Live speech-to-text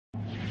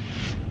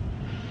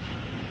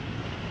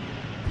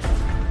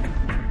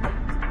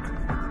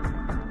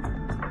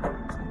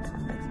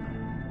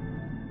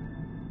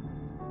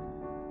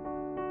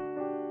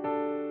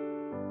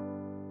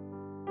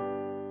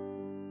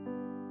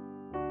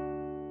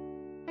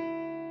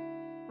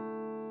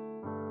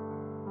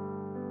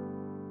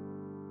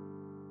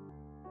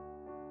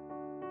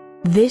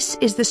This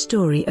is the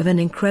story of an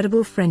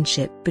incredible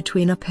friendship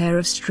between a pair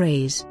of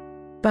strays.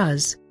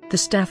 Buzz, the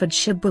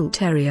Staffordshire Bull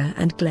Terrier,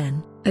 and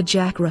Glenn, a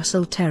Jack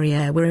Russell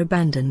Terrier, were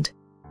abandoned.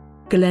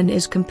 Glenn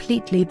is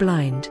completely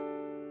blind.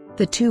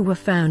 The two were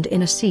found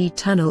in a sea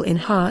tunnel in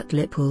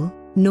Hartlepool,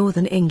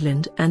 northern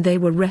England, and they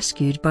were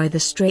rescued by the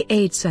Stray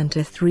Aid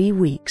Centre 3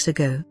 weeks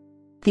ago.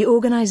 The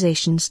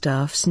organisation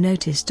staffs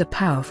noticed a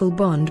powerful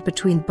bond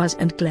between Buzz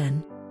and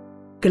Glenn.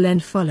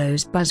 Glenn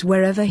follows Buzz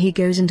wherever he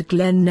goes, and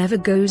Glenn never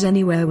goes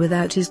anywhere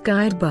without his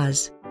guide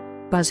Buzz.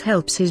 Buzz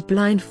helps his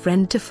blind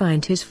friend to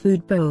find his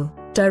food bowl,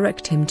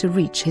 direct him to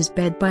reach his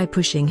bed by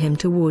pushing him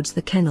towards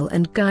the kennel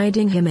and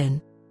guiding him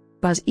in.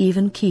 Buzz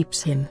even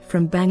keeps him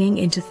from banging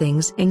into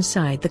things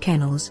inside the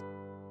kennels.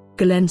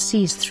 Glenn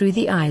sees through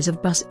the eyes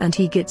of Buzz, and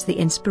he gets the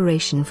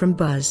inspiration from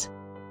Buzz.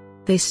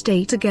 They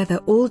stay together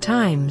all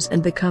times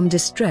and become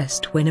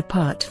distressed when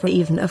apart for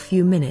even a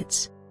few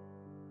minutes.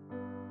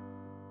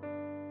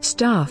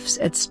 Staffs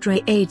at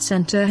Stray Aid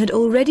Centre had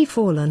already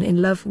fallen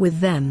in love with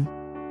them.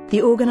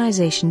 The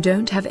organisation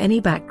don't have any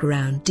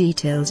background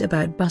details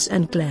about Buzz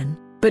and Glenn,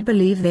 but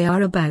believe they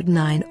are about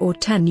 9 or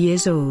 10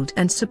 years old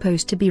and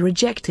supposed to be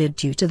rejected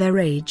due to their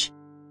age.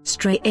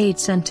 Stray Aid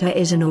Centre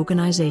is an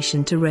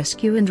organisation to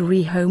rescue and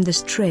rehome the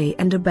stray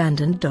and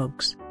abandoned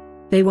dogs.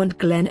 They want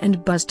Glenn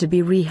and Buzz to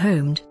be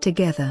rehomed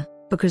together,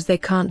 because they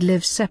can't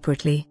live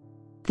separately.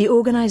 The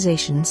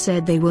organisation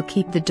said they will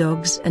keep the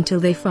dogs until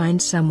they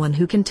find someone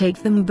who can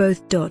take them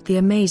both. The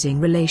amazing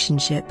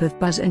relationship of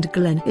Buzz and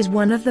Glenn is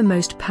one of the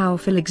most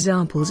powerful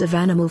examples of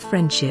animal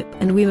friendship,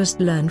 and we must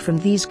learn from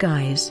these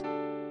guys.